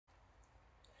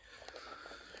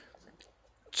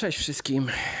Cześć wszystkim.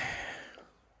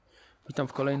 Witam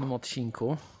w kolejnym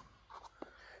odcinku.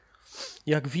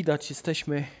 Jak widać,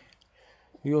 jesteśmy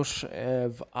już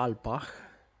w Alpach.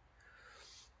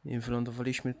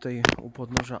 Wylądowaliśmy tutaj u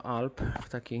podnóża Alp w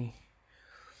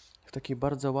takiej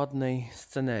bardzo ładnej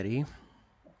scenerii.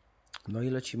 No i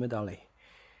lecimy dalej.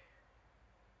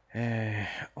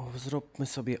 Zróbmy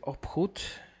sobie obchód.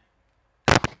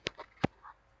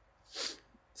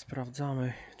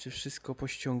 Sprawdzamy, czy wszystko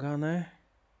pościągane.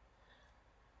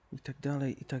 I tak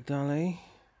dalej, i tak dalej.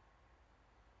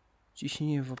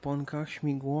 Ciśnienie w oponkach,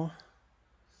 śmigło.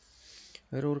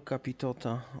 Rurka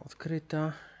pitota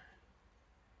odkryta.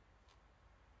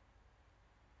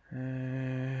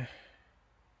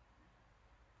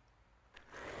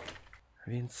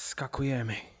 Więc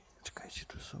skakujemy. Czekajcie,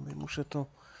 tu sobie muszę to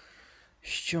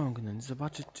ściągnąć,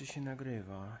 zobaczyć, czy się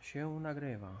nagrywa. Się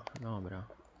nagrywa. Dobra.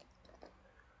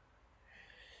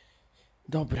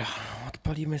 Dobra,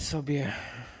 odpalimy sobie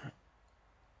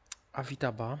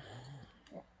Avitaba.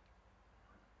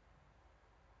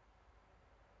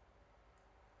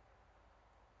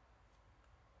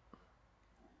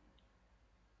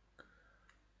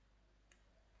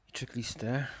 I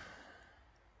checklistę.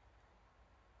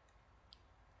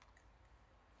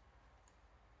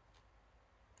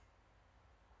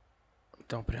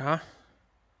 Dobra.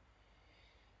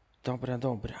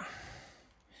 Dobra.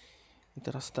 I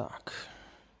teraz tak.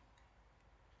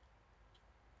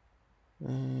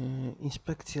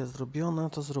 Inspekcja zrobiona,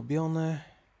 to zrobione.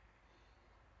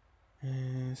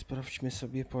 Sprawdźmy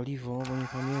sobie paliwo, bo nie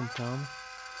pamiętam.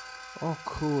 O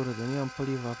kurde, nie mam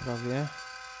paliwa prawie.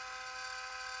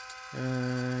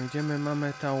 Gdzie my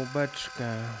mamy tą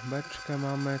beczkę? Beczkę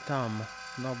mamy tam.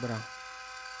 Dobra.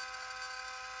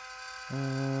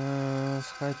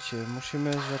 Słuchajcie,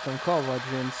 musimy zatankować,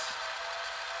 więc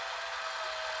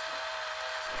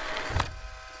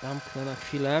zamknę na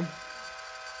chwilę.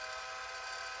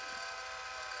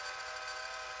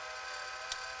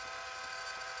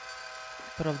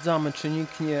 Sprawdzamy, czy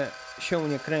nikt się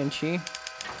nie kręci.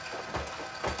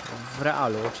 W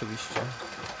realu oczywiście.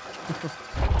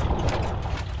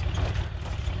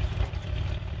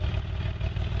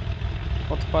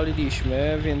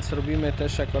 Odpaliliśmy, więc robimy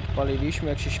też, jak odpaliliśmy,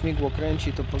 jak się śmigło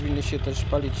kręci, to powinny się też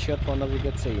palić światła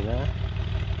nawigacyjne.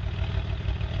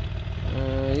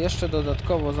 Jeszcze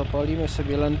dodatkowo zapalimy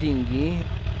sobie landingi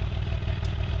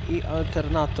i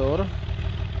alternator.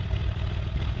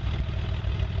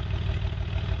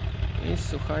 I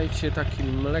słuchajcie,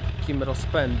 takim lekkim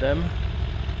rozpędem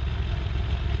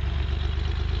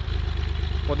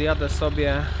podjadę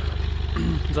sobie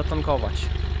zatankować.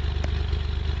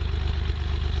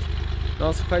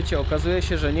 No słuchajcie, okazuje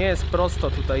się, że nie jest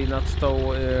prosto tutaj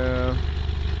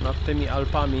nad tymi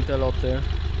Alpami te loty.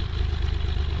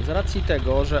 Z racji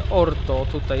tego, że orto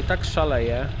tutaj tak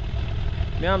szaleje.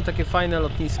 Miałem takie fajne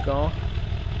lotnisko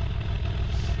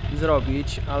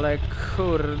zrobić, ale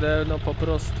kurde, no po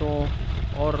prostu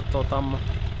orto tam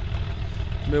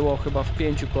było chyba w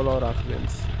 5 kolorach,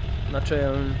 więc znaczy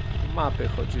mapy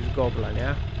chodzi z Google,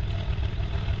 nie?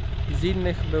 Z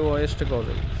innych było jeszcze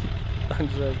gorzej.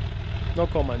 Także no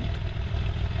comment.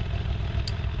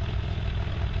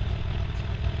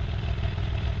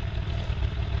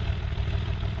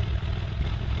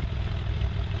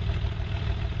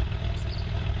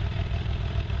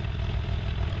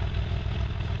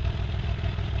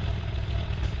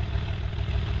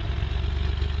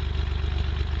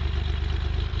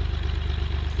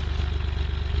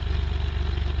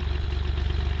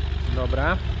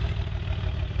 Dobra.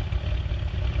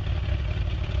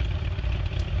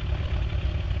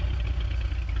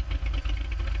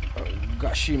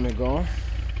 Gasimy go.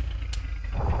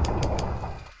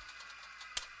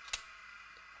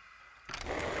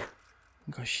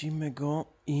 Gasimy go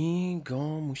i go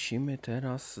musimy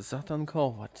teraz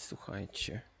zatankować,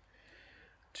 słuchajcie.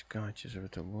 Czekajcie, żeby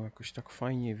to było jakoś tak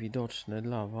fajnie widoczne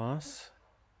dla was.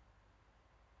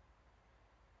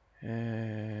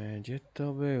 Gdzie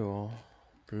to było?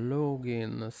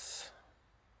 Plugins.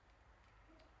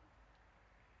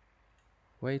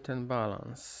 Weight and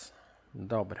balance.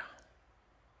 Dobra.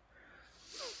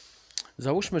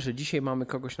 Załóżmy, że dzisiaj mamy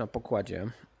kogoś na pokładzie.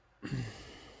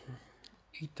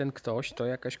 I ten ktoś to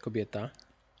jakaś kobieta,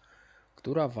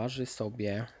 która waży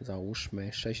sobie,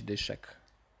 załóżmy, 6 dyszek.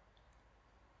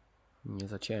 Nie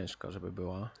za ciężka, żeby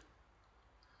była.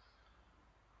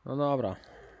 No dobra.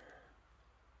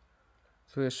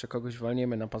 Tu jeszcze kogoś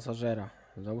walniemy na pasażera.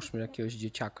 Załóżmy jakiegoś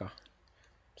dzieciaka.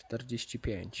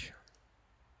 45.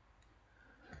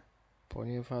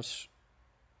 Ponieważ...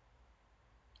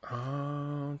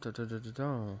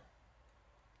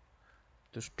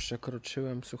 To już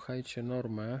przekroczyłem, słuchajcie,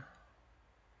 normę.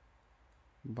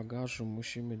 Bagażu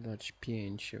musimy dać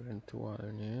 5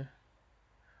 ewentualnie.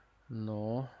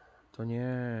 No, to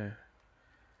nie.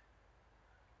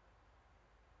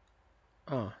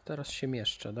 A, teraz się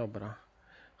mieszczę, dobra.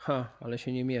 Ale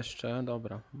się nie mieszczę,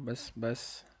 dobra.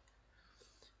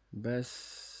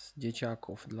 Bez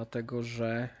dzieciaków, dlatego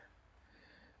że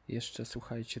jeszcze,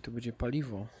 słuchajcie, tu będzie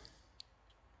paliwo.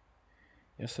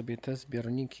 Ja sobie te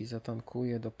zbiorniki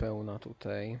zatankuję do pełna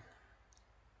tutaj.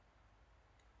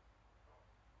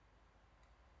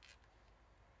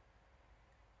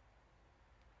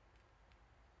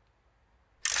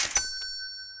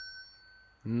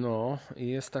 No i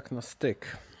jest tak na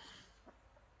styk.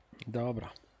 Dobra.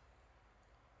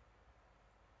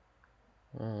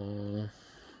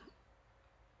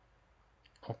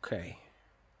 Ok.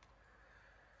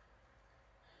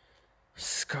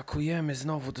 Skakujemy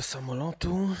znowu do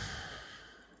samolotu.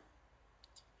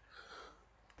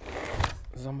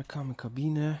 Zamykamy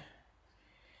kabinę.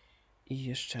 I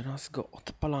jeszcze raz go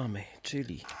odpalamy,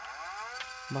 czyli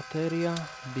bateria,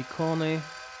 beacony.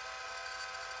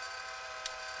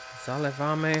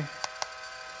 Zalewamy.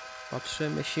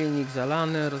 Patrzymy, silnik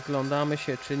zalany, rozglądamy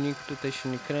się, czy nikt tutaj się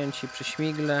nie kręci przy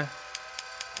śmigle.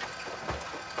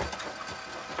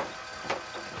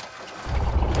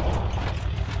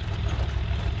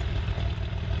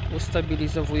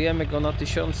 Ustabilizowujemy go na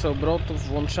 1000 obrotów,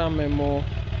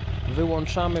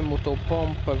 wyłączamy mu tą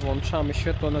pompę, włączamy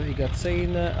światło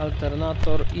nawigacyjne,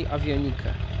 alternator i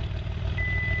awionikę.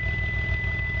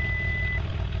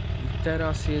 I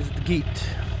teraz jest git.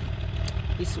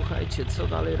 I słuchajcie, co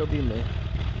dalej robimy?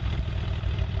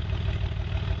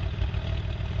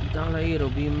 Dalej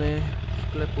robimy,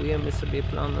 wklepujemy sobie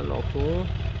plan lotu.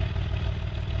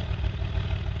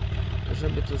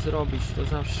 Żeby to zrobić, to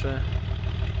zawsze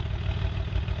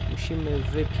musimy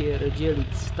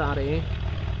wypierdzielić stary.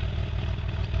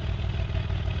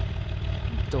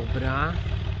 Dobra.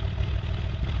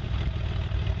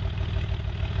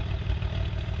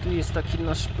 Tu jest taki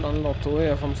nasz plan lotu.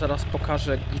 Ja wam zaraz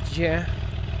pokażę gdzie.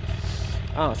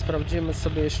 Sprawdzimy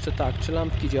sobie jeszcze tak, czy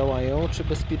lampki działają, czy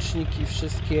bezpieczniki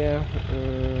wszystkie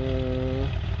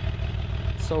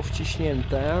są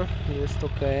wciśnięte. Jest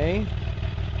ok.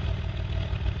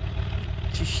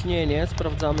 Ciśnienie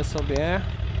sprawdzamy sobie.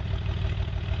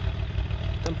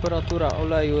 Temperatura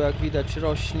oleju, jak widać,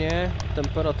 rośnie.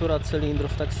 Temperatura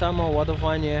cylindrów tak samo.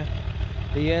 Ładowanie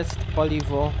jest,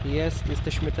 paliwo jest.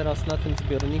 Jesteśmy teraz na tym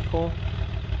zbiorniku.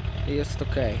 Jest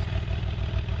ok.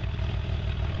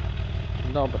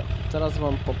 Dobra, teraz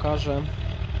wam pokażę.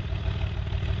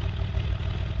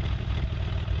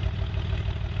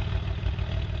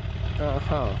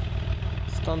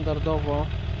 Standardowo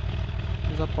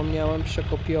zapomniałem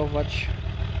przekopiować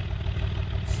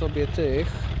sobie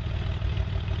tych.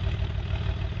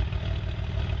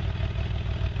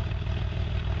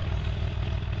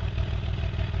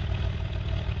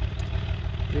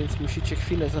 Więc musicie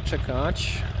chwilę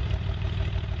zaczekać.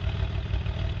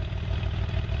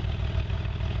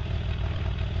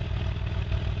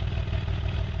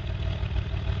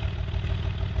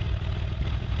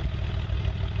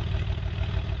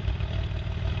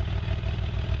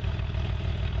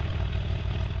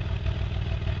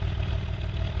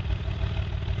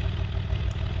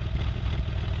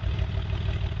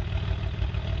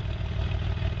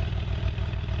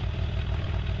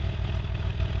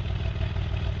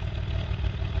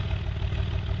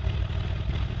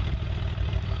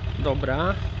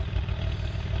 Dobra,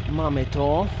 mamy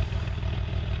to.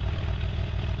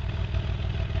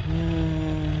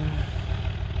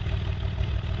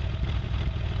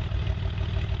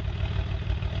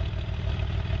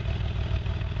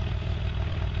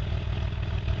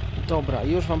 Dobra,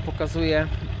 już wam pokazuję,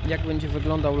 jak będzie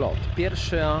wyglądał lot.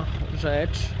 Pierwsza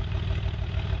rzecz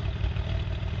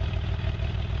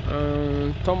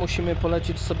to musimy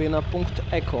polecieć sobie na punkt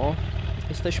Eko.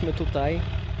 Jesteśmy tutaj.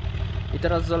 I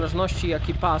teraz w zależności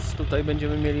jaki pas tutaj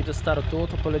będziemy mieli do startu,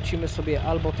 to polecimy sobie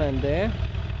albo tędy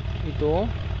i tu,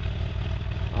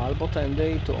 albo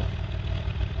tędy i tu.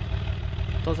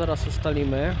 To zaraz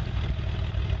ustalimy.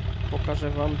 Pokażę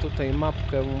wam tutaj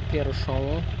mapkę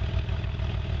pierwszą.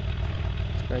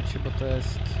 Czekajcie, bo to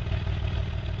jest...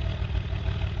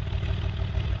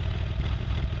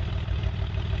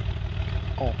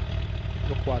 O,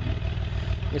 dokładnie.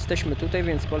 Jesteśmy tutaj,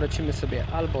 więc polecimy sobie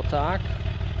albo tak,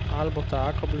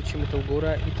 oblecimy tą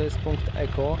górę i to jest punkt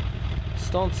Eko.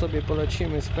 Stąd sobie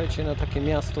polecimy, słuchajcie, na takie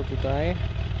miasto tutaj.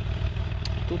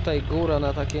 Tutaj góra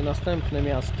na takie następne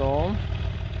miasto.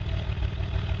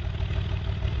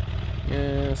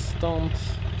 Stąd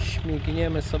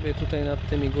śmigniemy sobie tutaj nad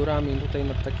tymi górami, tutaj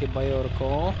nad takie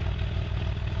bajorko.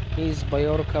 i z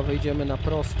Bajorka wejdziemy na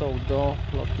prostą do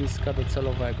lotniska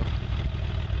docelowego.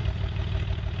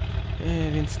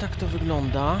 Więc tak to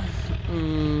wygląda.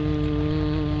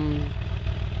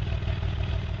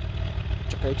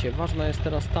 Czekajcie, ważna jest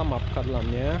teraz ta mapka dla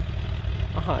mnie.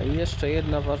 Aha, i jeszcze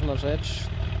jedna ważna rzecz,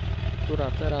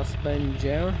 która teraz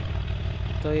będzie,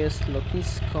 to jest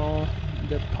lotnisko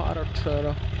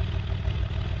Departure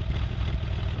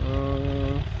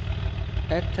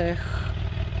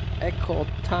Echo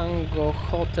Tango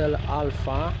Hotel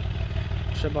Alpha.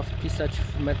 Trzeba wpisać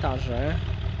w metarze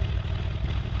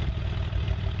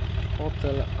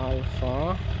Hotel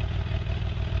Alpha.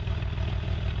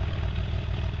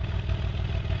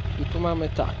 I tu mamy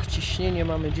tak, ciśnienie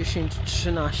mamy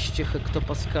 10-13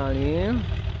 hektopaskali.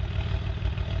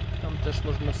 Tam też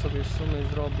można sobie w sumie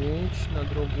zrobić na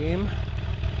drugim.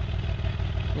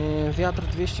 Wiatr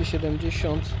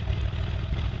 270,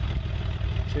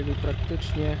 czyli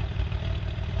praktycznie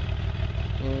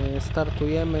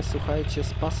startujemy, słuchajcie,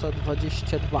 z pasa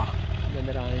 22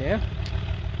 generalnie.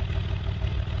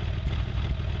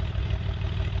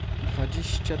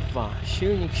 22.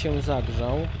 Silnik się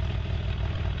zagrzał,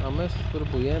 a my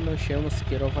spróbujemy się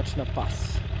skierować na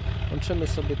pas. Włączymy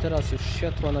sobie teraz już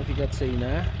światła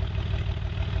nawigacyjne.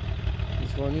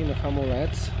 Zwolnimy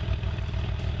hamulec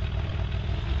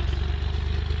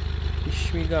i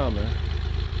śmigamy.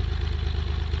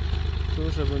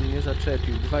 Tu, żebym nie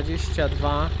zaczepił.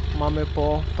 22 mamy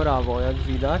po prawo, jak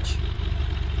widać.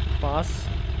 Pas.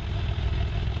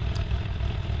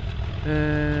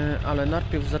 Ale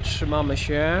najpierw zatrzymamy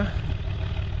się.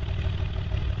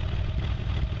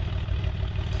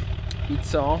 I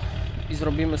co? I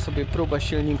zrobimy sobie próbę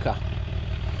silnika.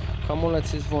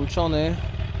 Hamulec jest włączony.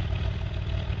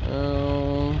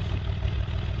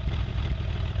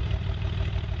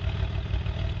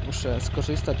 Muszę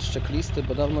skorzystać z checklisty,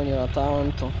 bo dawno nie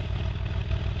latałem,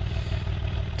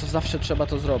 to zawsze trzeba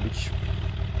to zrobić.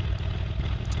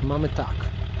 Mamy tak.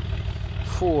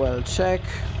 Fuel check.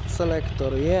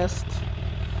 Selektor jest.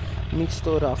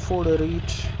 Mikstura full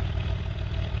reach.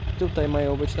 Tutaj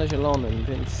mają być na zielonym,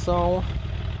 więc są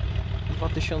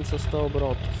 2100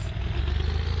 obrotów.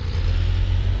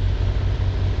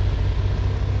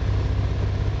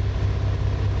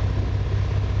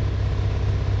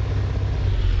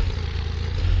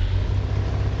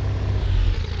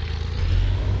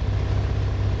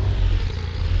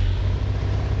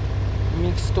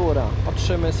 Mikstura.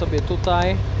 Patrzymy sobie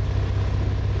tutaj.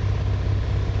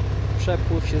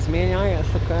 Przepływ się zmienia,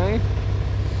 jest ok.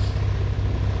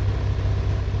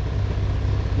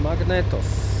 Magnetos.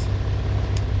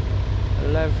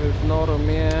 Lewy w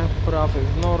normie, prawy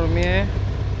w normie.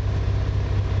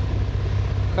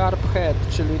 Carb head,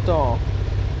 czyli to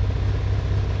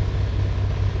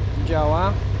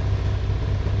działa.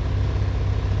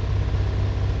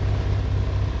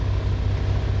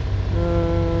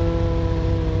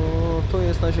 Tu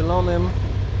jest na zielonym.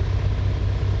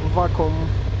 Wakum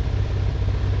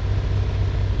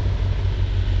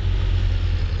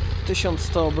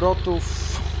 1100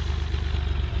 obrotów.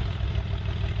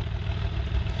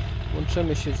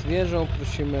 Łączymy się z wieżą,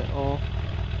 prosimy o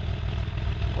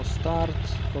start.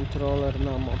 Kontroler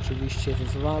nam oczywiście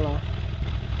zezwala.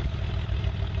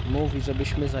 Mówi,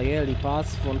 żebyśmy zajęli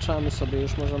pas. Włączamy sobie,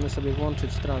 już możemy sobie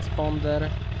włączyć transponder.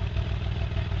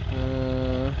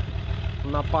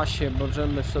 Na pasie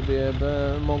będziemy sobie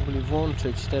mogli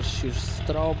włączyć też już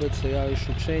stroby, co ja już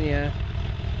uczynię.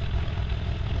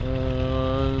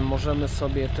 Możemy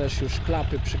sobie też już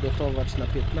klapy przygotować na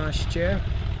 15.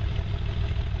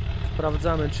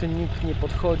 Sprawdzamy, czy nikt nie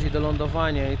podchodzi do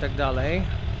lądowania i tak dalej.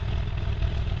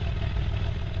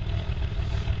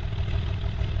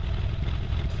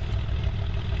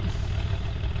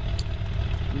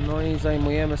 No i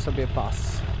zajmujemy sobie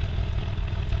pas.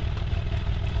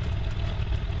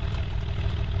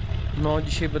 No,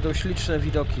 dzisiaj będą śliczne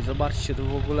widoki. Zobaczcie, tu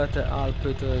w ogóle te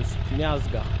Alpy to jest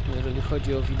miazga, jeżeli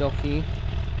chodzi o widoki.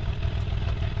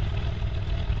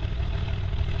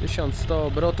 1100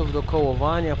 obrotów do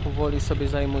kołowania. Powoli sobie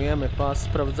zajmujemy pas.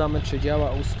 Sprawdzamy, czy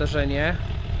działa usterzenie,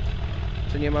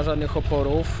 czy nie ma żadnych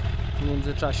oporów w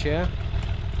międzyczasie.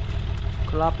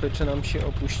 Klapy, czy nam się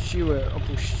opuściły?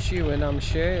 Opuściły nam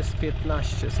się. Jest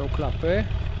 15, są klapy.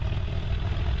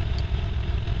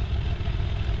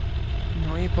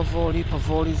 No i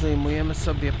powoli zajmujemy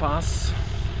sobie pas.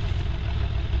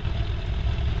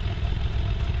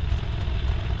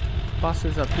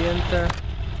 Pasy zapięte,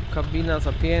 kabina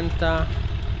zapięta.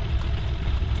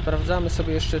 Sprawdzamy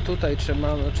sobie jeszcze tutaj,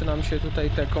 czy nam się tutaj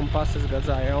te kompasy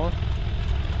zgadzają.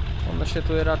 One się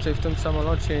tu raczej w tym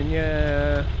samolocie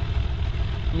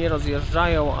nie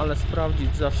rozjeżdżają, ale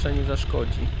sprawdzić zawsze nie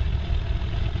zaszkodzi.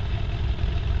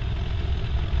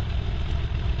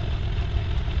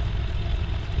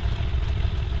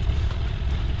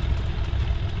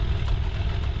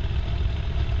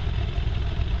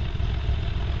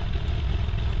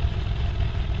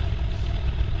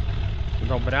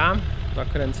 Dobra,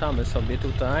 zakręcamy sobie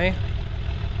tutaj.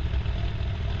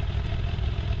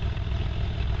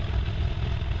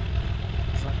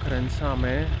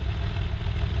 Zakręcamy.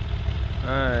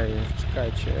 Ej,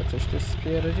 czekajcie, ja coś tu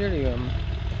spierdzieliłem.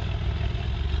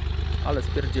 Ale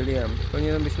spierdzieliłem.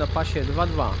 Powinienem być na pasie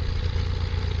 2.2.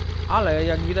 Ale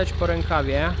jak widać po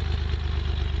rękawie,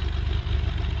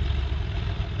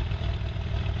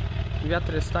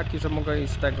 wiatr jest taki, że mogę i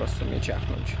z tego w sumie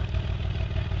ciachnąć.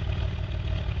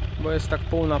 Bo jest tak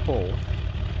pół na pół.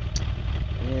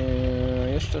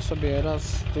 Jeszcze sobie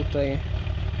raz tutaj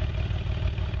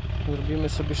zrobimy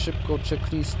sobie szybką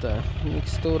checklistę.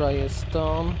 Mikstura jest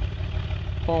tą.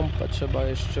 Pompę trzeba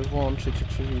jeszcze włączyć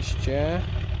oczywiście.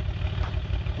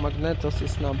 Magnetos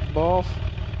jest na BOW.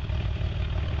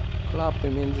 Klapy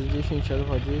między 10 a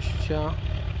 20.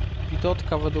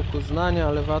 Pitotka według uznania,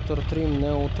 elewator, trim,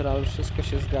 neutral, wszystko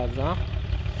się zgadza.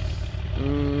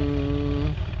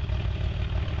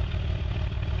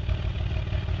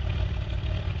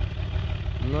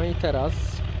 No i teraz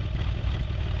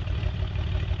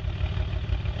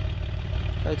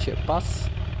słuchajcie, pas,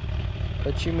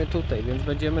 lecimy tutaj, więc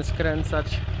będziemy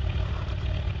skręcać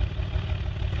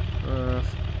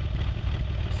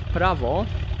w prawo,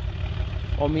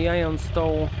 omijając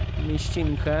tą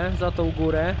mieścinkę za tą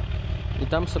górę i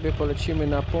tam sobie polecimy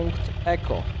na punkt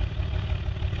Eko.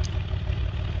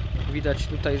 Widać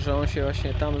tutaj, że on się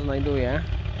właśnie tam znajduje.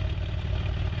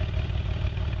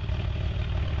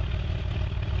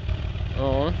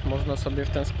 O, można sobie w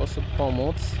ten sposób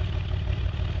pomóc.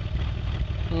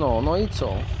 No i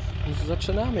co?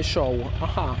 Zaczynamy show.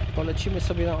 Aha, polecimy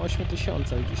sobie na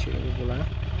 8000 dzisiaj w ogóle.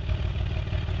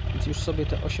 Więc już sobie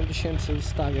te 8000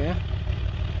 ustawię.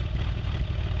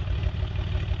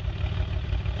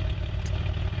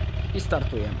 I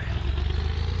startujemy.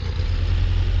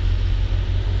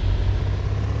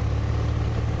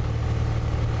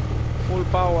 Full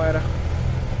power.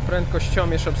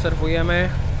 Prędkościomierz obserwujemy.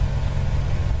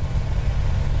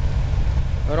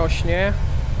 Rośnie.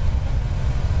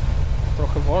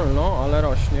 Trochę wolno, ale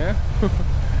rośnie.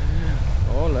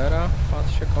 Cholera,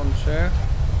 pas się kończy.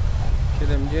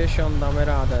 70, damy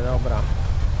radę, dobra.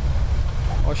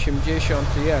 80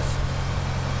 jest.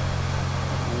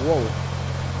 Wow.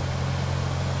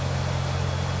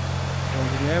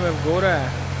 Ciągniemy w górę.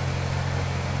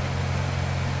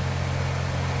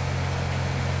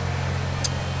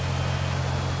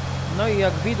 No i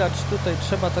jak widać tutaj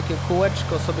trzeba takie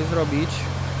kółeczko sobie zrobić.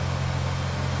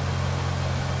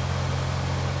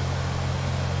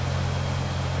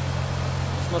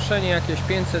 Znoszenie jakieś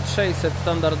 500-600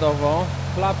 standardowo.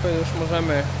 Klapy już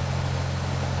możemy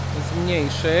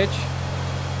zmniejszyć.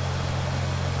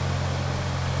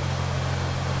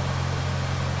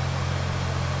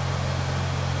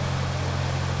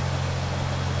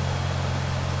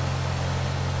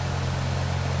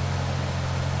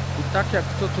 I tak jak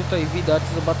to tutaj widać,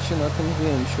 zobaczcie na tym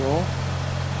zdjęciu,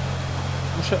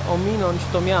 muszę ominąć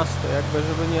to miasto, jakby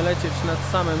żeby nie lecieć nad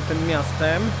samym tym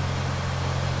miastem.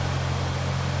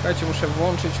 Słuchajcie, muszę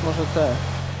włączyć może te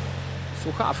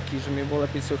słuchawki, żeby mnie było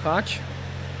lepiej słychać.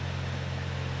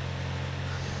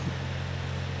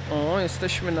 O,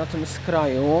 jesteśmy na tym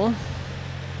skraju.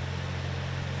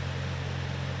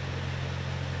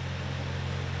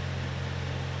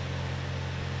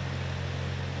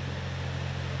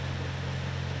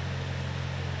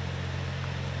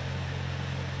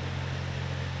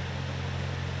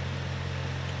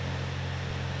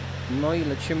 No i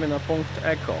lecimy na punkt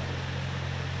Eko.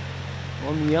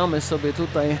 Omijamy sobie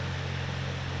tutaj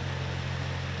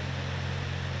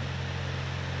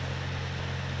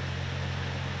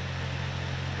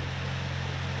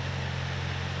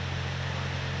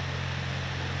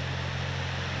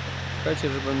słuchajcie,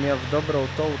 żebym ja w dobrą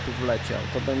tą tu wleciał,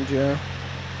 to będzie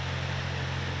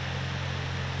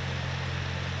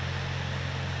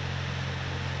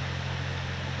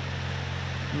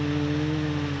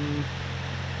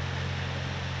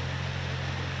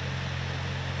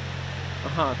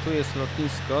aha, tu jest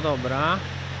lotnisko, dobra.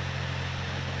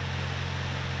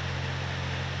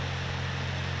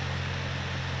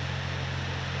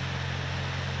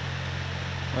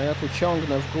 A ja tu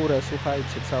ciągnę w górę,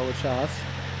 słuchajcie, cały czas.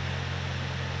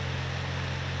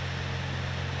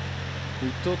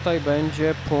 I tutaj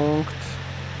będzie punkt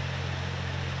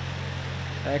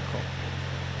Eko.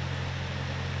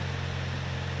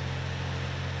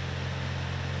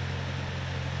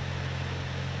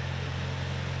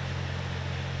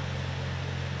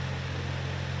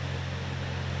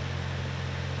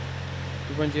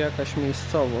 Tu będzie jakaś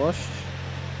miejscowość.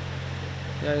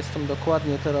 Ja jestem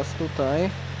dokładnie teraz tutaj.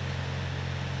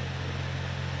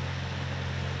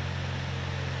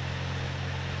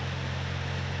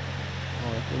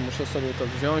 I muszę sobie to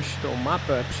wziąć, tą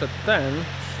mapę przed ten.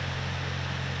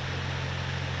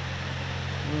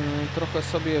 Trochę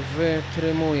sobie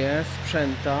wytrymuję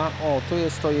sprzęta. O, tu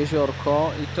jest to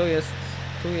jeziorko i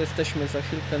tu jesteśmy za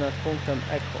chwilkę nad punktem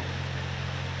Eko.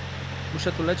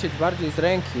 Muszę tu lecieć bardziej z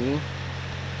ręki.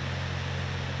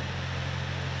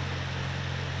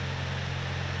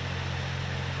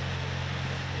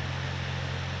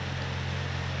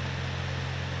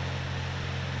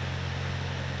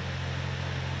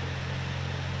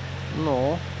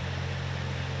 No,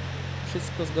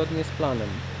 wszystko zgodnie z planem.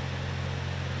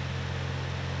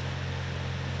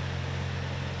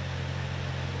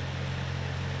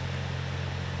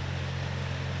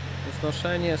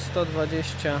 Wznoszenie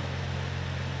 120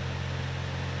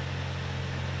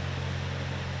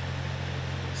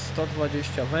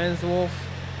 węzłów.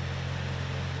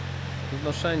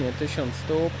 Wznoszenie 1000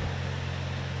 stóp.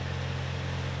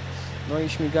 No i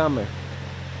śmigamy.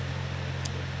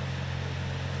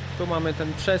 Tu mamy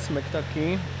ten przesmyk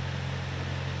taki,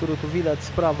 który tu widać z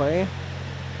prawej.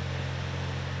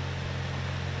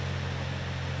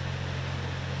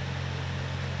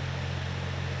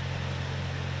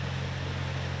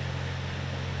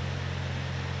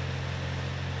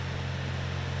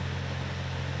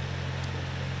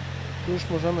 Tu już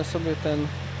możemy sobie ten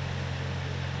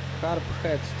harp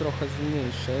head trochę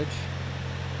zmniejszyć.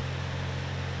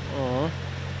 O.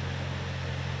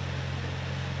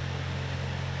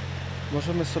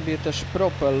 Możemy sobie też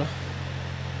propel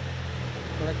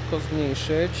lekko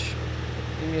zmniejszyć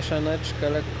i mieszaneczkę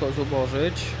lekko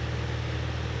zubożyć.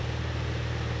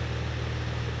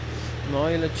 No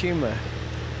i lecimy.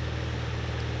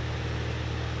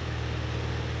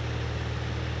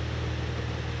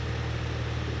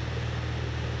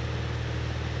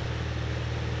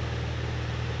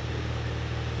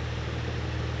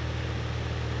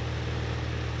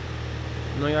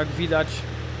 No jak widać,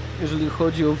 jeżeli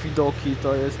chodzi o widoki,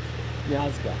 to jest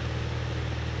miazga.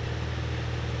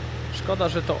 Szkoda,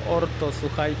 że to orto,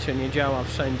 słuchajcie, nie działa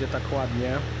wszędzie tak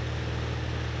ładnie.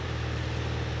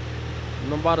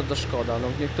 No bardzo szkoda. No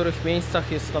w niektórych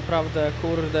miejscach jest naprawdę,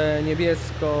 kurde,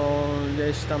 niebiesko,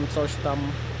 gdzieś tam coś tam.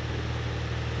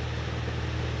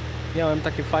 Miałem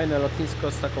takie fajne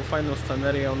lotnisko z taką fajną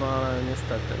scenerią, no ale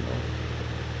niestety,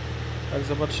 no. Jak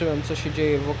zobaczyłem, co się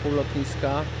dzieje wokół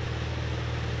lotniska,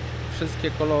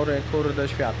 wszystkie kolory, kurde,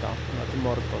 świata na tym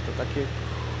orto, to takie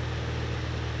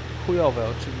chujowe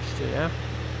oczywiście, nie?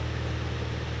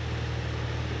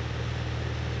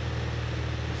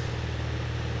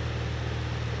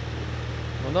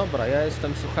 No dobra, ja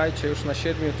jestem, słuchajcie, już na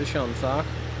 7000.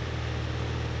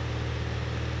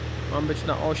 Mam być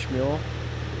na 8.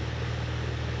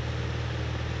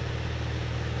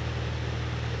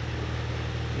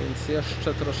 Więc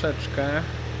jeszcze troszeczkę.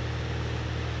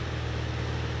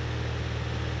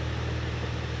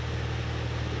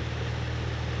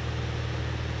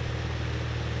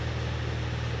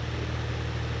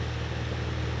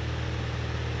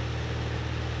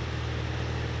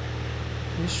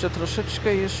 Jeszcze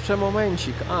troszeczkę, jeszcze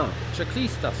momencik. A,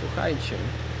 checklista, słuchajcie.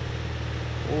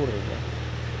 Kurde.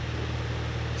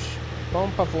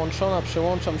 Pompa włączona,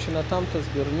 przełączam się na tamte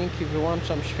zbiorniki,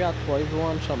 wyłączam światła i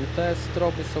wyłączam te.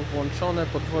 Stroby są włączone,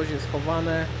 podwozie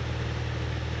schowane,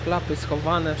 klapy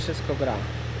schowane, wszystko gra.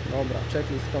 Dobra,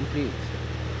 checklist complete.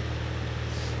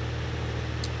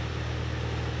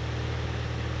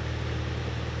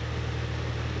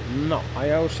 No, a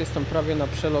ja już jestem prawie na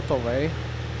przelotowej.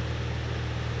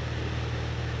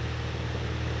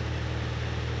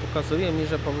 Pokazuje mi,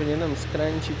 że powinienem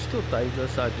skręcić tutaj w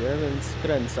zasadzie, więc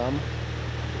skręcam.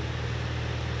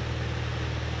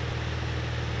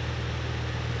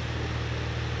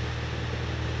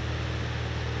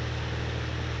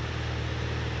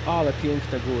 Ale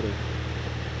piękne góry.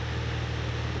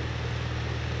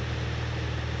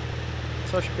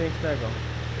 Coś pięknego.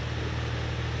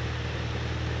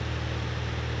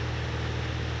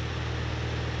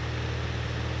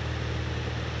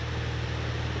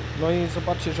 No i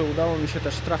zobaczcie, że udało mi się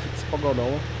też trafić z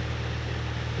pogodą.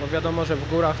 No wiadomo, że w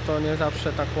górach to nie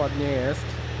zawsze tak ładnie jest.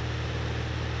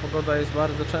 Pogoda jest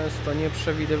bardzo często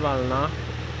nieprzewidywalna.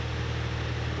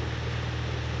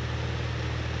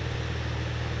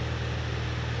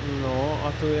 No,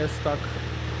 a tu jest tak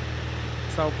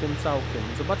całkiem.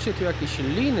 Zobaczcie, tu jakieś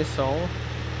liny są.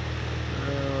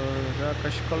 Że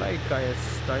jakaś kolejka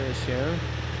jest, zdaje się.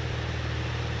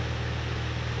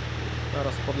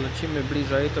 Zaraz podlecimy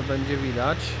bliżej, to będzie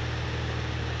widać.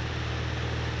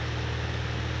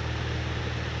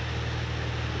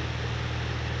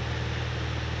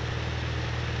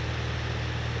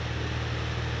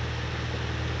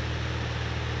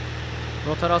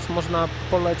 No teraz można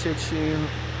polecieć i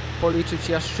policzyć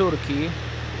jaszczurki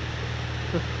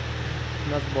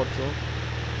na zboczu.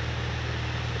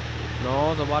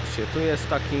 No zobaczcie, tu jest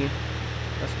taki...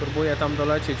 Ja spróbuję tam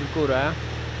dolecieć w górę.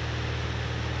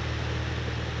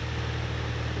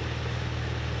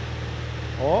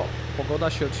 O, pogoda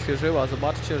się odświeżyła.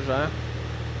 Zobaczcie, że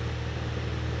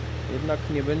jednak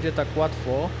nie będzie tak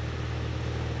łatwo.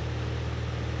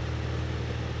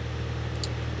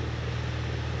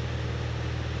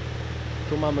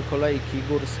 Tu mamy kolejki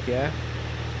górskie.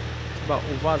 Trzeba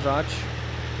uważać,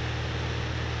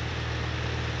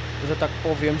 że tak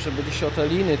powiem, żeby się o te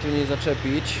liny tu nie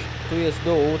zaczepić. Tu jest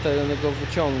dół tego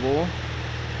wyciągu.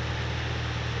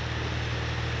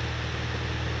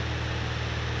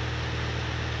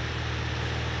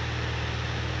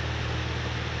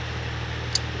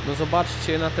 No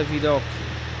zobaczcie na te widoki.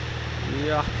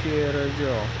 Ja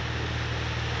pierdzio.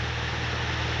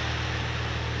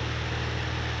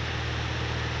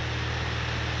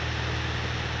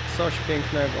 Coś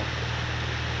pięknego.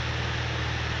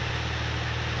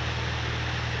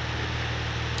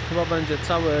 Chyba będzie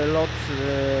cały lot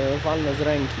walny z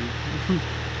ręki.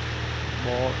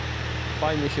 Bo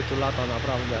fajnie się tu lata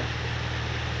naprawdę.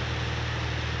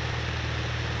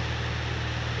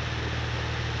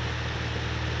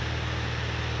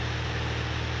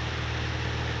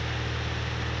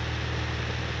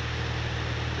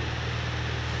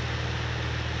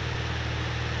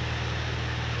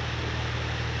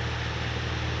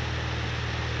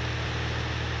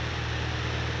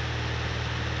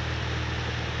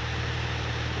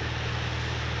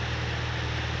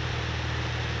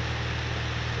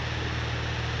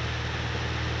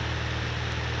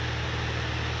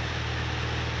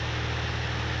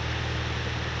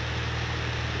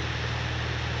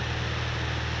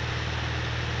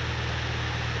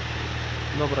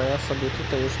 Dobra, ja sobie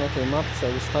tutaj już na tej mapce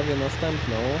ustawię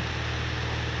następną.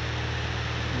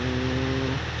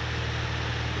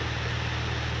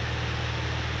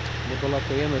 Bo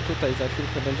dolatujemy tutaj, za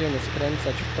chwilkę będziemy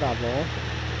skręcać w prawo.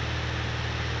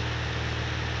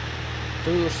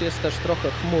 Tu już jest też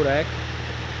trochę chmurek.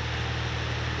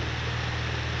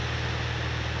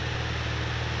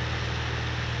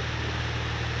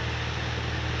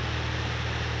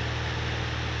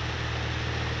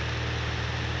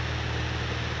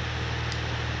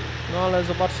 No ale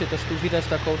zobaczcie, też tu widać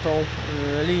taką tą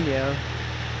linię.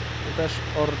 Tu też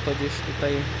orto gdzieś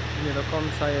tutaj nie do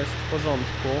końca jest w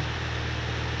porządku.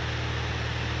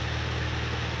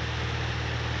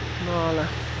 No ale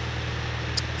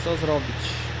co zrobić?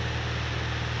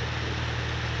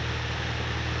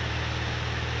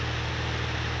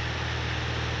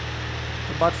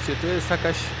 Zobaczcie, tu jest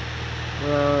jakaś...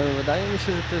 wydaje mi się,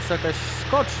 że to jest jakaś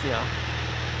skocznia.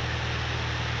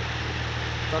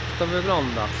 Tak to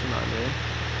wygląda przynajmniej.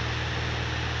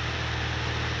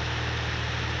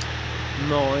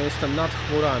 No, jestem nad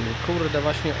chmurami. Kurde,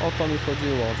 właśnie o to mi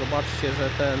chodziło. Zobaczcie, że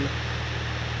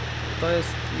to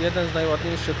jest jeden z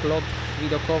najładniejszych lotów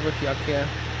widokowych,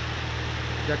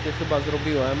 jakie chyba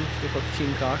zrobiłem w tych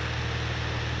odcinkach.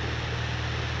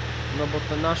 No bo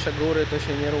te nasze góry to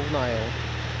się nie równają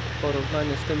w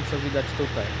porównaniu z tym, co widać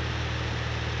tutaj.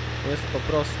 Jest po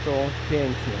prostu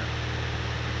pięknie.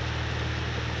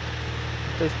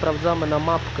 Tutaj sprawdzamy na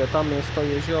mapkę, tam jest to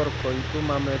jeziorko i tu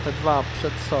mamy te dwa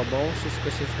przed sobą, wszystko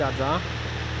się zgadza.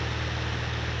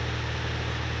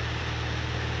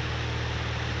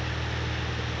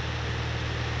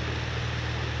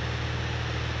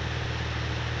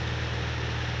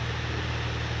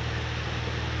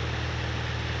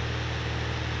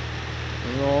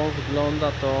 No,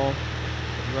 wygląda to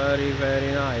very, very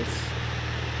nice.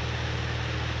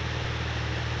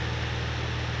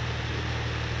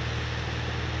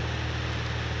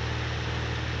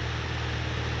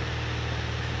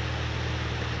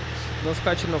 No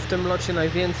słuchajcie, no w tym locie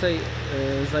najwięcej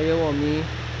zajęło mi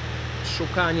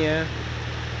szukanie,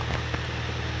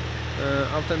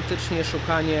 autentycznie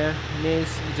szukanie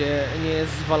miejsc, gdzie nie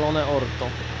jest zwalone orto.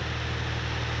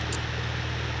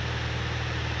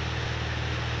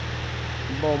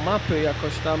 Bo mapy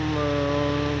jakoś tam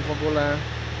w ogóle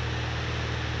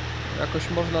jakoś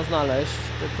można znaleźć,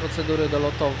 te procedury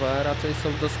dolotowe raczej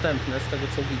są dostępne z tego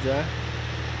co widzę.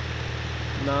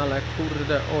 No ale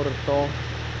kurde, orto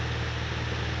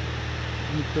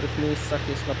w niektórych miejscach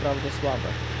jest naprawdę słabe.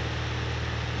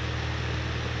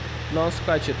 No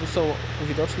słuchajcie, tu są,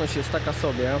 widoczność jest taka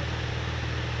sobie,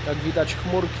 jak widać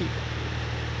chmurki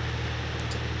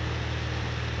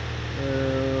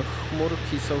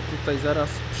chmurki są tutaj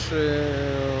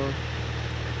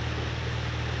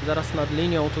zaraz nad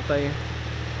linią tutaj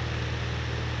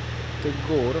tych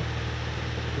gór.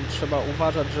 Więc trzeba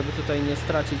uważać, żeby tutaj nie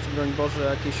stracić, broń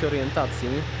Boże, jakiejś orientacji.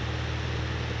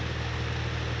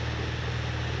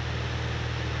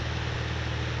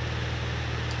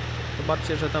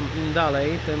 Zobaczcie, że tam im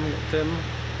dalej,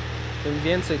 tym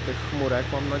więcej tych chmurek.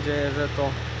 Mam nadzieję, że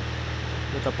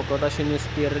ta pogoda się nie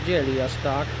spierdzieli aż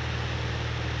tak.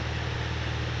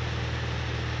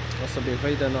 Ja sobie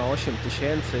wejdę na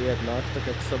 8000 jednak, tak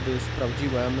jak sobie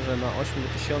sprawdziłem, że na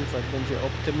 8000 będzie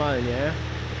optymalnie.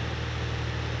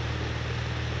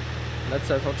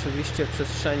 Lecę oczywiście w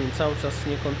przestrzeni cały czas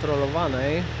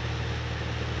niekontrolowanej,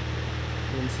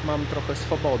 więc mam trochę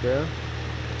swobody.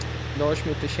 Do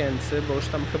 8000, bo już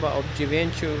tam chyba od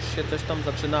 9 już się coś tam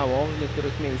zaczynało w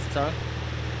niektórych miejscach.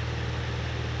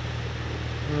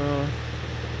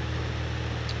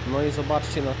 No i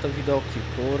zobaczcie na te widoki,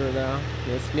 kurde,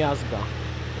 jest miazga.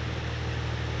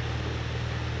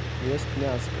 Jest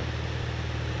miazga.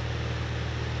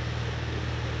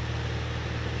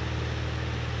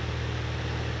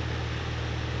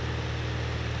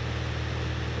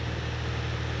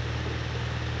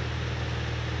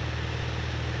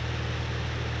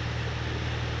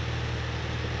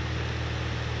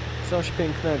 Coś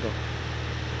pięknego.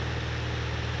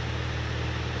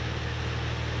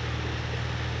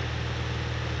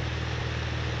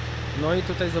 No i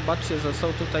tutaj zobaczcie, że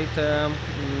są tutaj te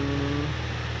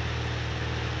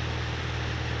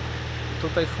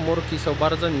tutaj chmurki są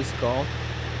bardzo nisko.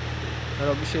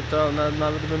 Robi się to,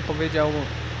 nawet bym powiedział,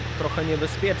 trochę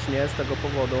niebezpiecznie z tego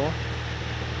powodu.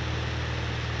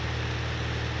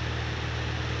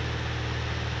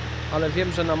 Ale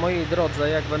wiem, że na mojej drodze,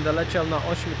 jak będę leciał na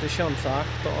 8000,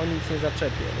 to o nic nie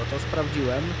zaczepię, bo to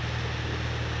sprawdziłem.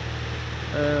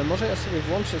 Może ja sobie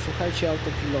włączę, słuchajcie,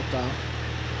 autopilota.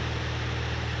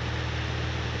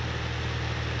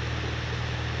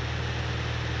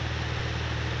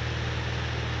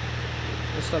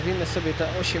 Ustawimy sobie te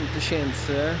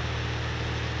 8000.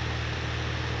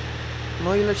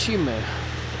 No i lecimy.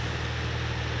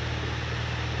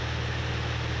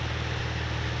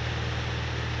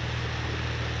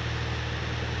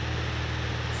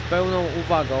 Z pełną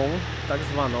uwagą, tak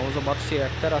zwaną. Zobaczcie,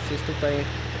 jak teraz jest tutaj,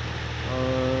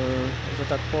 że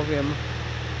tak powiem,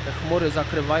 te chmury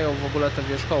zakrywają w ogóle te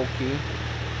wierzchołki.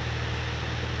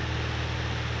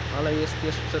 Ale jest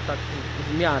jeszcze tak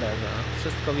w miarę, że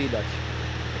wszystko widać.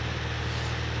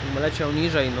 Gdybym leciał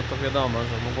niżej, no to wiadomo,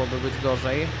 że mogłoby być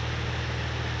gorzej.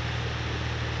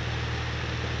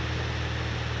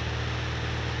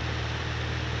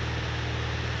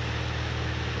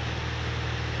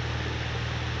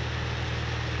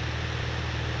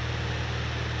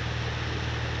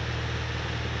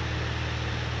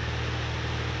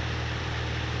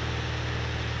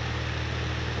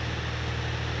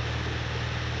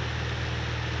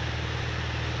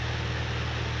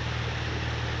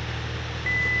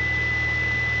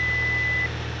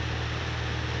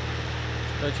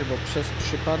 Słuchajcie, bo przez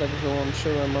przypadek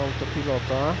wyłączyłem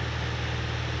autopilota.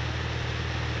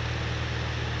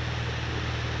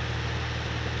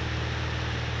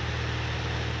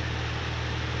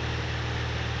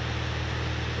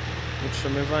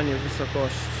 Utrzymywanie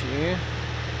wysokości.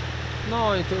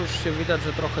 No i tu już się widać,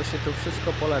 że trochę się tu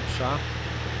wszystko polepsza.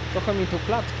 Trochę mi tu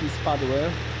klatki spadły.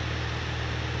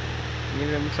 Nie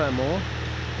wiem czemu.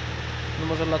 No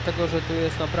może dlatego, że tu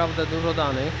jest naprawdę dużo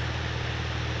danych.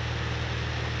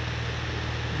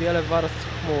 Wiele warstw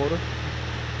chmur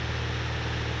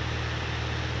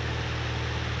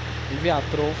i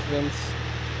wiatrów, więc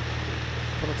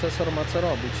procesor ma co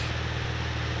robić.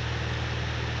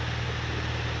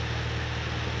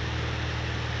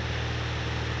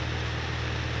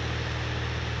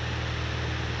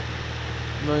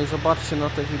 No i zobaczcie na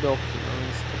te widoki, no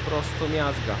jest po prostu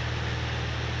miazga.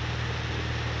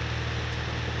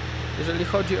 Jeżeli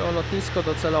chodzi o lotnisko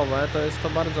docelowe, to jest to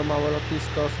bardzo małe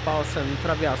lotnisko z pasem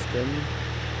trawiastym,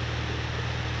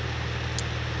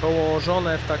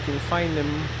 położone w takim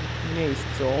fajnym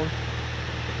miejscu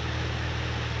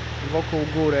wokół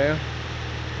góry.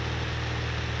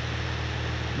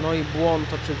 No i błąd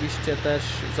oczywiście też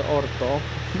z orto.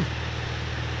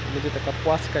 Będzie taka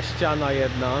płaska ściana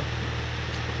jedna.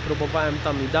 Próbowałem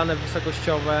tam i dane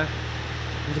wysokościowe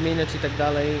zmieniać i tak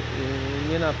dalej.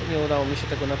 Nie udało mi się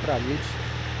tego naprawić.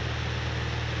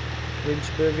 Więc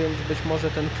być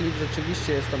może ten klif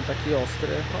rzeczywiście jest tam taki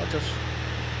ostry, chociaż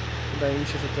wydaje mi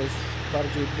się, że to jest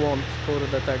bardziej błąd,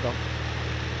 kurde, tego.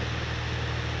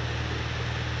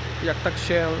 Jak tak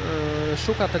się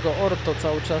szuka tego orto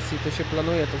cały czas i to się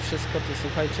planuje to wszystko, to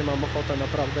słuchajcie, mam ochotę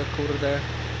naprawdę, kurde,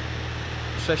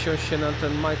 przesiąść się na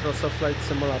ten Microsoft Flight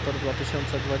Simulator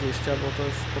 2020, bo to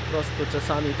jest po prostu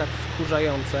czasami tak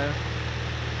wkurzające.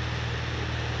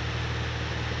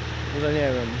 że nie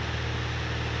wiem.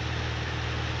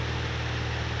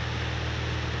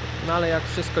 No ale jak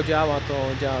wszystko działa,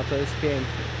 to jest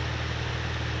pięknie.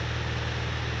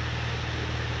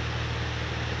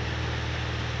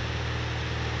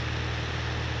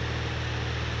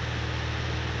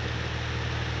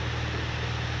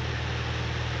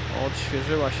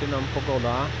 Odświeżyła się nam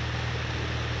pogoda.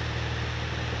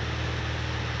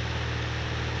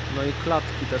 No i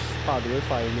klatki też spadły,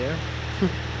 fajnie.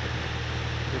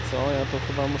 I co? Ja to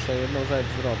chyba muszę jedną rzecz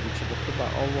zrobić, bo chyba,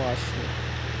 o właśnie.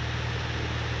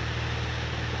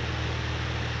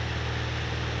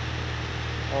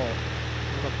 O,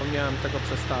 zapomniałem tego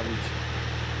przestawić.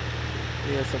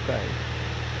 I jest ok.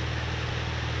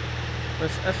 To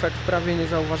jest efekt prawie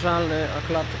niezauważalny, a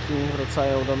klatki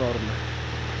wracają do normy.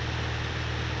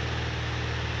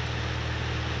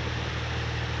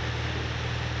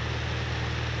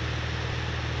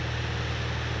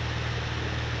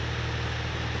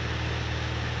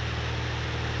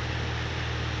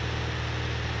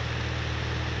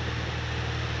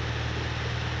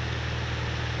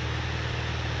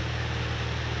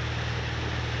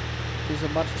 I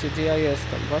zobaczcie, gdzie ja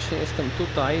jestem. Właśnie jestem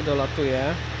tutaj,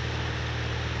 dolatuję.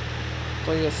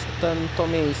 To jest to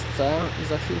miejsce i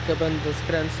za chwilkę będę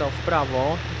skręcał w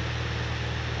prawo.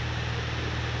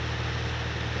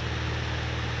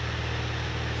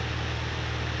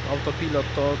 Autopilot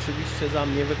to oczywiście za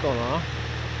mnie wykona.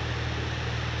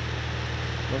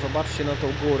 No zobaczcie na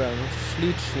tą górę, no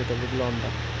ślicznie to wygląda.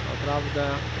 Naprawdę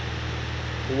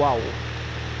wow.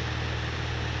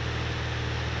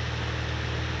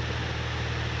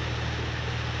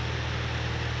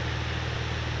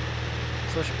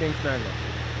 Coś pięknego.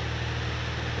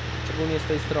 Szczególnie z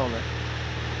tej strony.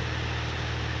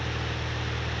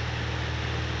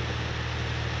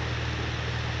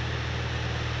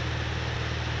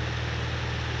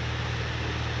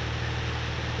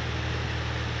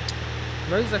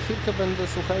 No i za chwilkę będę,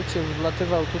 słuchajcie,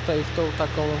 wlatywał tutaj w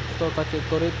to takie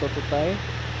koryto tutaj.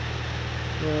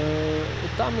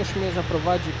 I tam już mnie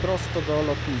zaprowadzi prosto do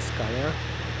lotniska, nie?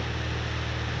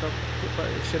 To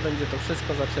tutaj się będzie to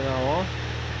wszystko zaczynało.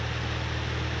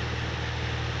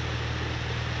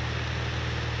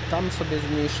 Tam sobie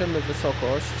zmniejszymy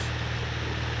wysokość.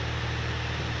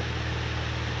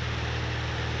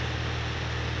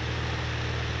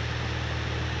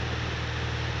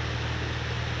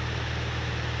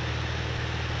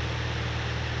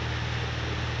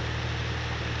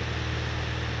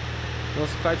 No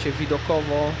słuchajcie,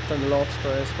 widokowo ten lot to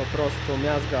jest po prostu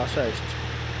miazga 6.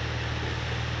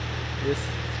 Jest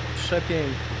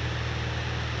przepiękny.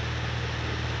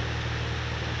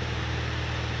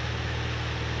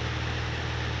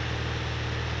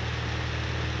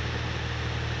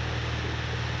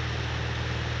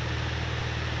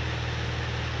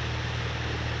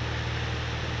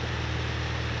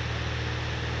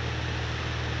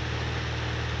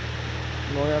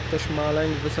 No jak ktoś ma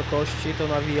lęk wysokości, to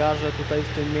na VR-ze tutaj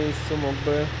w tym miejscu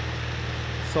mógłby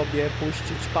sobie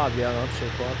puścić pawia na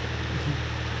przykład.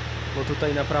 Bo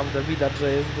tutaj naprawdę widać,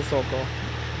 że jest wysoko.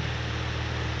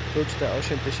 Czuć te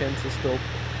 8000 stóp.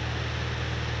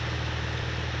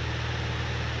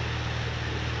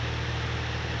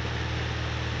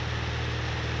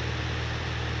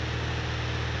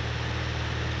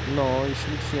 No i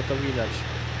ślicznie to widać.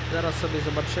 Zaraz sobie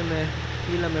zobaczymy,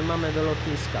 ile my mamy do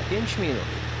lotniska. 5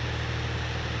 minut.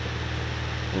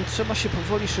 Więc trzeba się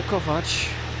powoli szykować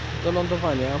do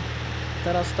lądowania.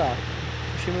 Teraz tak.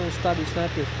 Musimy ustalić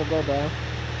najpierw pogodę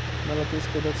na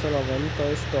lotnisku docelowym. To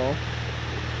jest to.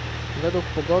 Według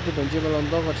pogody będziemy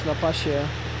lądować na pasie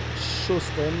 6.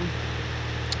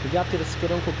 Wiatr jest w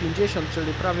kierunku 50,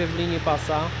 czyli prawie w linii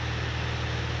pasa.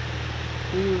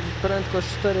 I prędkość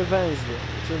 4 węzły,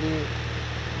 czyli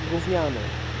gówniany.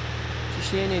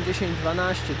 Ciśnienie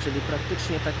 10-12, czyli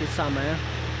praktycznie takie same.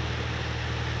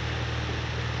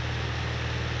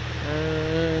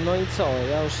 No i co?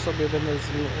 Ja już sobie będę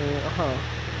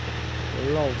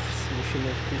LOIR musimy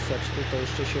wpisać tutaj,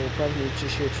 jeszcze się upewnić, czy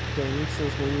się tutaj nic nie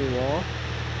zmieniło.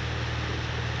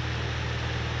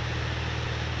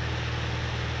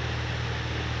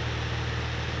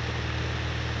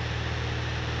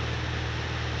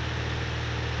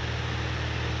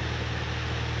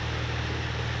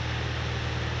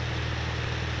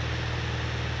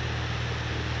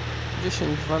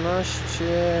 Dziesięć 12,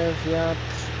 wiatr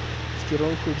w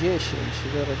kierunku 10,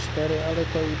 0,4, ale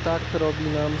to i tak robi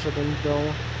nam,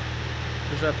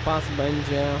 że pas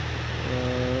będzie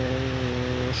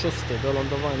 6 do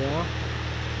lądowania,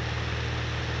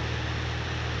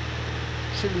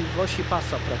 czyli w osi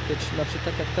pasa praktycznie, znaczy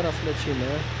tak jak teraz lecimy.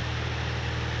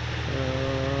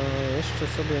 Jeszcze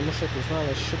sobie muszę tu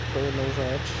znaleźć szybko jedną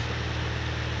rzecz,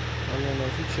 a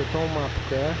mianowicie tą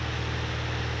mapkę.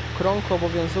 Krąg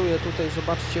obowiązuje tutaj,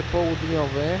 zobaczcie,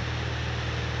 południowy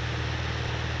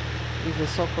i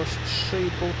wysokość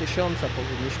 3500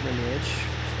 powinniśmy mieć.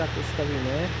 Tak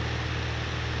ustawimy.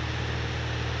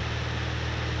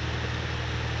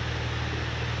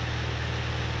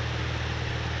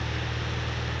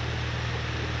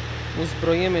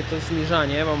 Uzbrojimy to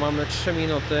zniżanie, bo mamy 3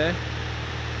 minuty.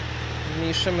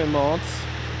 Zmniejszymy moc.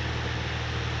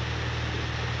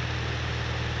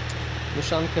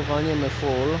 Mieszankę walniemy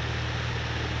full.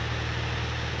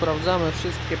 Sprawdzamy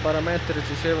wszystkie parametry,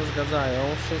 czy się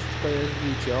zgadzają. Wszystko jest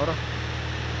wicior.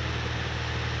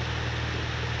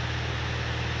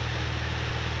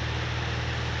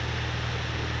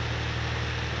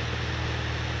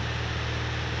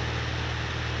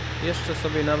 Jeszcze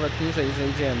sobie nawet niżej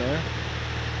zejdziemy.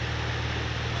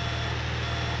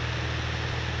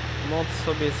 Moc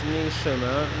sobie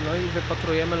zmniejszymy. No i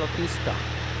wypatrujemy lotniska.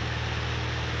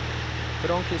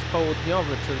 Krąg jest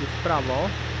południowy, czyli w prawo.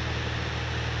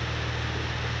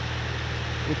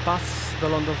 I pas do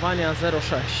lądowania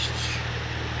 0,6.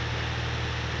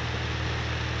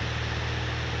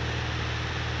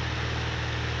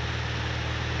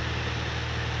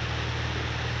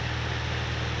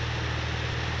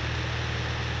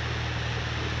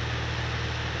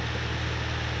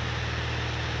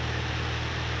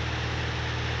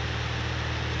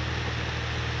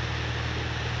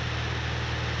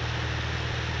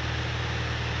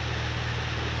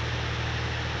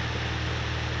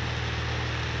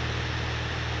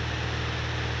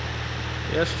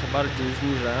 Jeszcze bardziej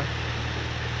zniżę.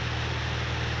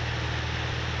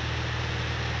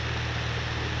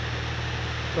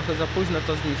 Trochę za późno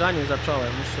to zniżanie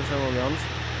zacząłem, szczerze mówiąc.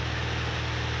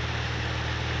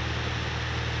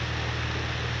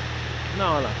 No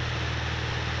ale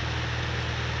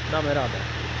damy radę.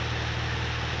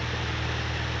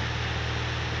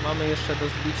 Mamy jeszcze do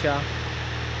zbicia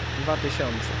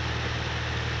 2000.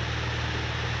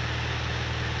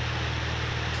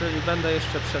 Czyli będę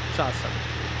jeszcze przed czasem.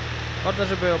 Ważne,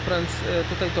 żeby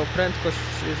tutaj tą prędkość,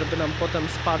 żeby nam potem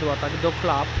spadła tak do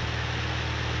klap.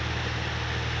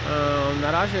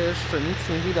 Na razie jeszcze nic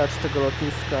nie widać tego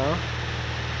lotniska,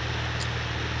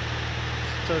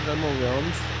 szczerze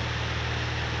mówiąc.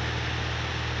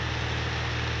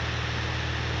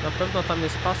 Na pewno tam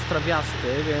jest pas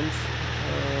trawiasty, więc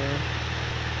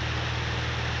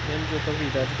będzie to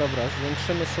widać. Dobra,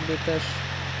 zwiększymy sobie też.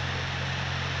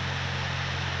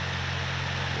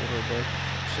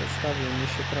 Przedstawił mi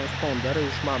się transponder,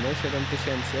 już mamy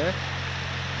 7000.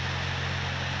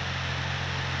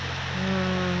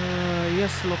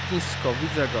 Jest lotnisko,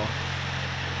 widzę go.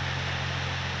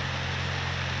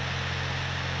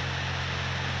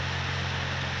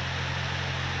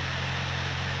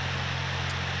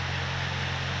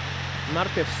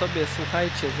 Najpierw sobie,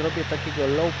 słuchajcie, zrobię takiego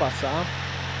low passa.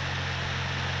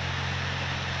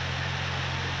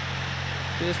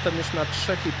 Tu jestem już na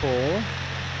 3,5.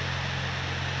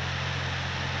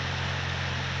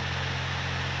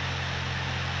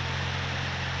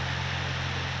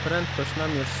 Prędkość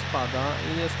nam już spada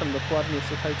i jestem dokładnie,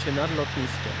 słuchajcie, nad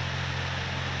lotniskiem.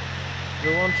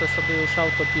 Wyłączę sobie już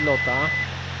autopilota.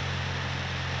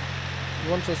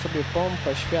 Włączę sobie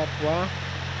pompę światła.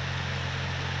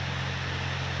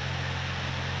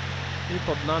 I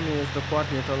pod nami jest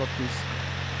dokładnie to lotnisko.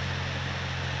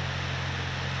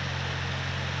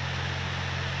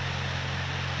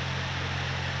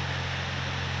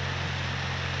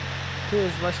 Tu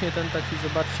jest właśnie ten taki,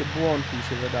 zobaczcie, błąd, mi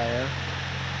się wydaje,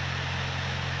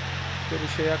 który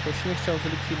się jakoś nie chciał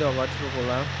zlikwidować w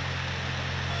ogóle.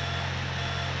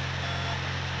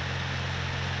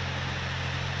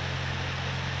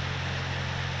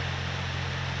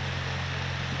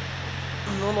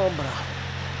 No dobra.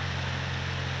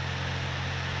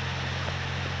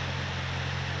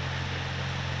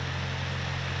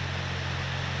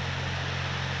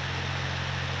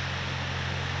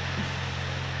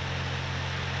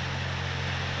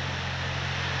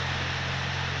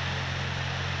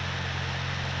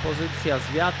 Pozycja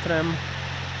z wiatrem.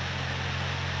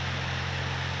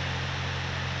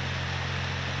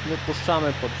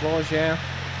 Wypuszczamy podwozie.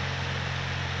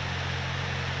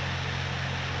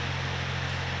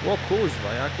 O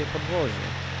kuźwa, jakie podwozie.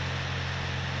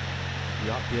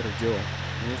 Ja pierdziu.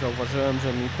 Nie zauważyłem,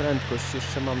 że mi prędkość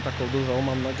jeszcze mam taką dużą.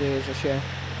 Mam nadzieję, że się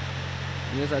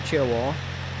nie zacięło.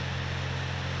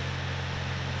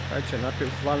 Słuchajcie,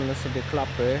 najpierw walnę sobie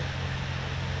klapy,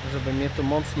 żeby mnie tu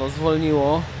mocno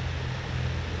zwolniło.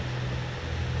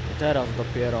 I teraz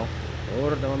dopiero.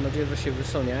 Kurde, mam nadzieję, że się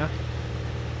wysunie.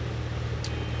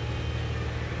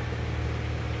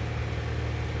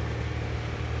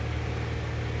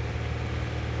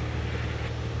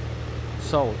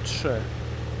 są 3.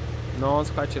 No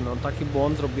słuchajcie, no taki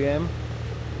błąd zrobiłem,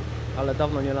 ale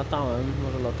dawno nie latałem,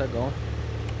 może dlatego.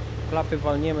 Klapy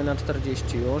walniemy na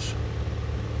 40 już.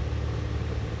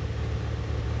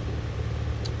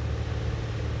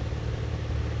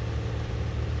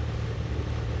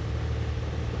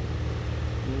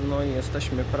 No i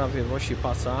jesteśmy prawie w osi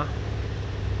pasa.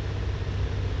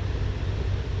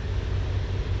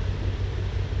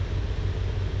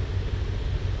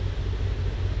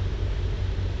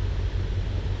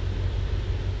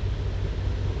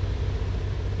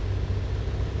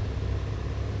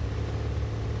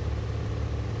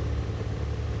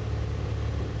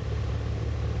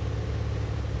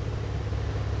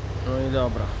 No i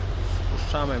dobra,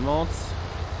 spuszczamy moc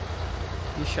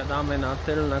i siadamy na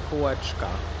tylne kółeczka.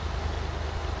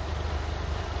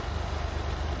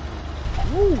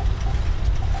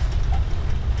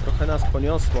 Trochę nas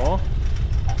poniosło,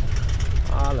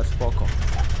 ale spoko.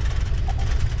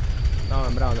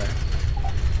 Dałem radę.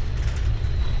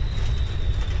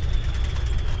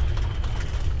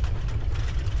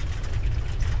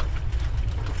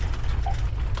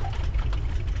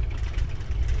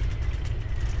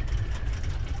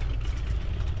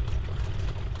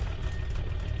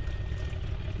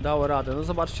 Dało radę. No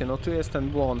zobaczcie, no tu jest ten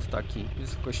błąd taki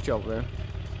wysokościowy.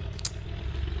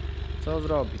 Co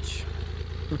zrobić?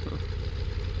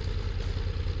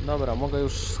 Dobra, mogę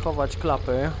już schować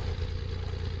klapy.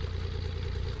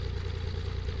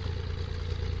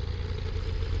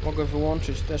 Mogę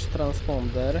wyłączyć też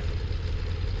transponder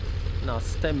na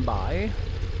standby.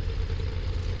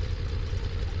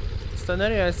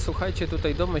 Sceneria jest, słuchajcie,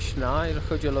 tutaj domyślna, jeżeli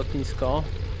chodzi o lotnisko.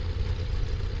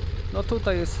 No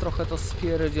tutaj jest trochę to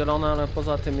spierdzielone, ale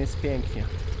poza tym jest pięknie.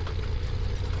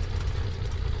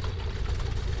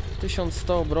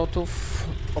 1100 obrotów,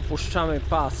 opuszczamy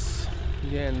pas,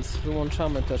 więc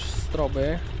wyłączamy też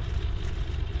stroby.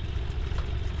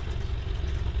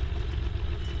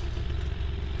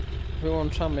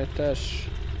 Wyłączamy też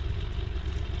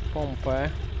pompę.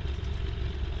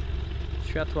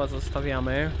 Światła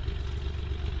zostawiamy.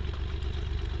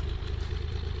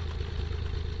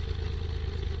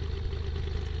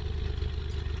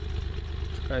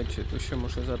 Czekajcie, tu się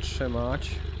muszę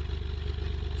zatrzymać.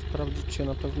 Sprawdzić, czy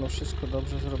na pewno wszystko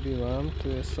dobrze zrobiłem. Tu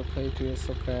jest ok, tu jest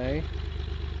ok.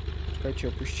 Czekajcie,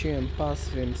 opuściłem pas,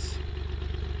 więc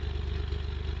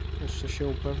jeszcze się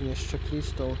upewnię z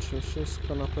checklistą, czy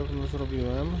wszystko na pewno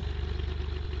zrobiłem.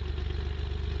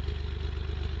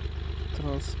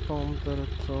 Transponder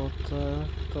to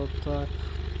tak, to tak,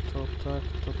 to tak,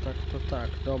 to tak, to tak.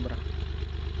 Dobra.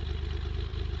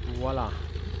 Voila.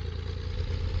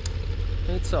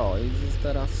 No i co? Idę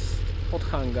teraz pod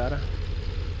hangar.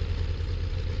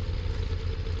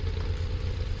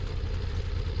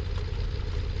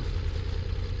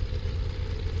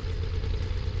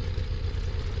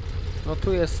 No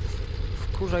tu jest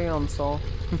wkurzająco.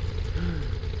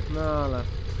 No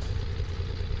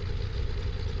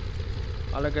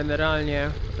ale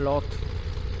generalnie lot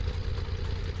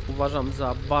uważam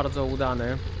za bardzo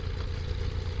udany.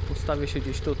 Ustawię się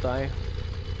gdzieś tutaj,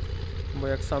 bo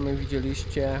jak sami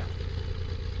widzieliście,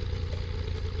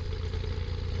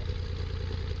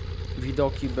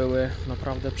 widoki były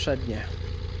naprawdę przednie.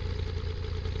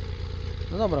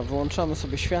 No dobra, wyłączamy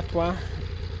sobie światła.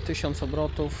 1000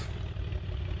 obrotów.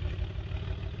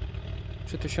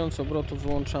 Przy 1000 obrotów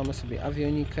wyłączamy sobie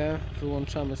awionikę.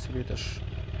 Wyłączamy sobie też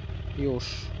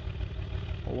już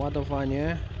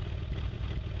ładowanie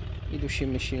i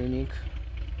dusimy silnik.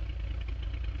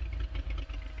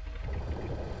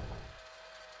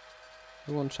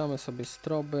 Wyłączamy sobie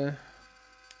stroby.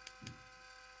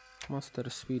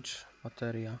 Master switch,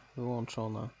 bateria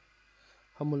wyłączona.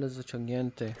 Hamulec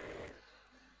zaciągnięty.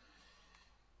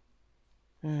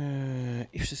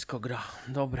 I wszystko gra.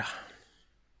 Dobra.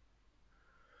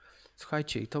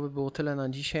 Słuchajcie, i to by było tyle na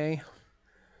dzisiaj.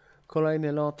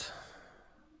 Kolejny lot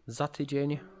za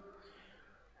tydzień.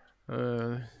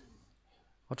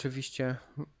 Oczywiście,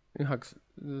 jak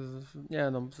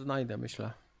nie no, znajdę,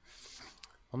 myślę.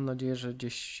 Mam nadzieję, że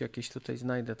gdzieś jakieś tutaj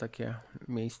znajdę takie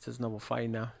miejsce znowu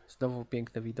fajne, znowu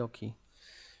piękne widoki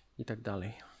i tak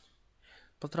dalej.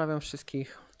 Pozdrawiam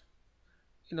wszystkich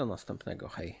i do następnego.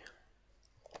 Hej.